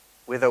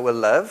with our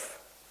love,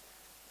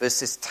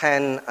 verses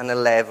 10 and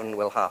 11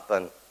 will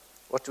happen.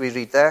 What do we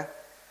read there?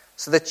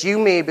 So that you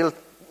may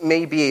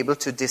be able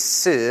to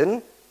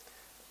discern,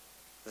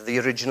 the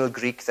original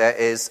Greek there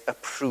is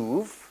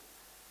approve,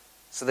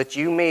 so that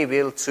you may be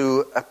able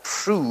to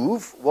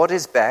approve what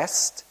is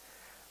best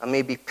and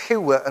may be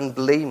pure and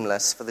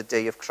blameless for the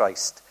day of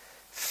Christ,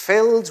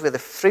 filled with the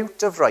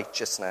fruit of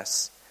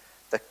righteousness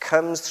that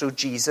comes through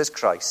Jesus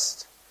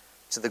Christ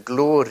to the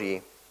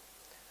glory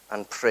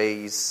and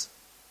praise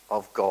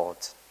of God.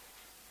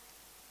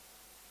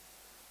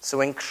 So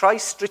when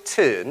Christ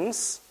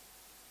returns,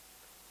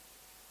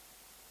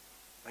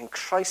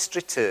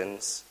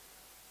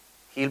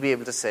 he'll be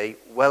able to say,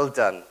 well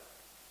done.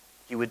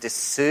 You were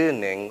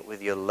discerning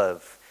with your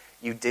love.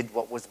 You did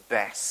what was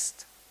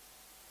best.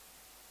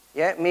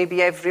 Yeah,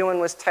 maybe everyone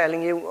was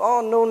telling you,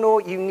 oh, no,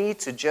 you need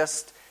to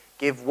just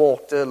give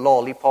water,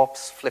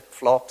 lollipops,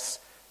 flip-flops,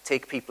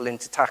 take people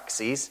into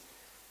taxis.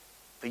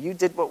 But you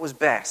did what was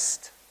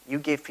best. You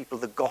gave people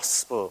the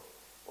gospel,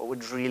 what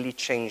would really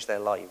change their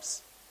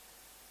lives.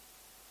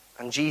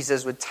 And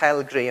Jesus would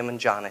tell Graham and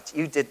Janet,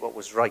 you did what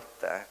was right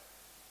there.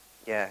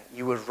 Yeah,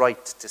 you were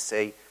right to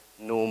say,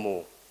 no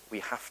more. We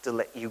have to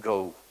let you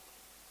go.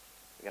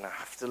 We're going to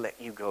have to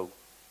let you go.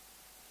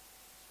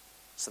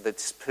 so that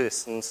this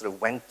person sort of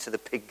went to the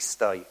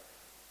pigsty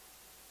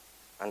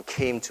and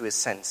came to his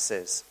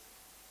senses.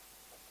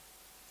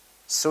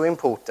 So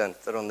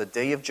important that on the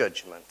day of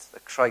judgment,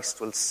 that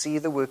Christ will see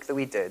the work that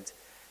we did.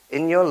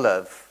 In your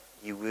love,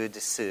 you were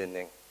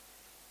discerning.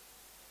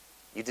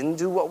 You didn't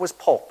do what was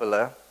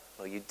popular,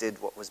 or you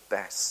did what was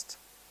best.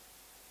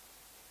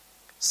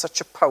 Such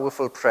a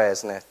powerful prayer,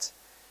 isn't it?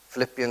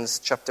 Philippians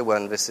chapter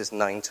 1, verses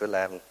 9 to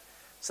 11.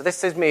 So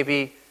this is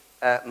maybe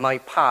my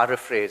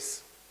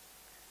paraphrase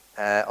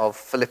of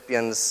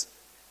Philippians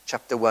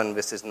chapter 1,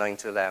 verses 9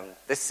 to 11.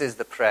 This is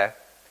the prayer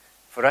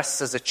for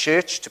us as a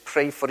church to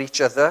pray for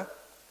each other.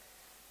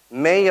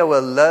 May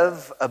our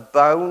love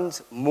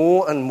abound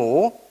more and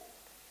more,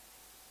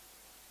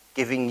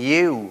 giving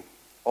you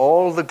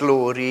all the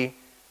glory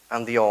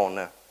and the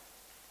honor.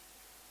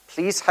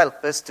 Please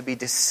help us to be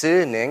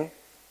discerning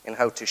in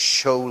how to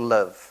show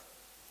love,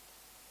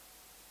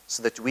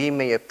 so that we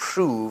may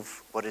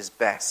approve what is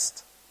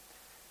best,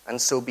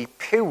 and so be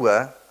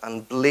pure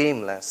and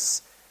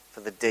blameless for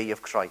the day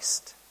of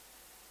Christ,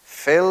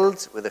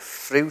 filled with the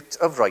fruit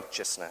of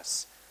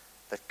righteousness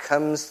that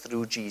comes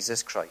through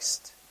Jesus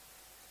Christ,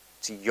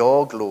 to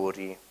your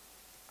glory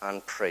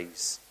and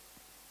praise.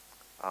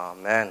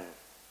 Amen.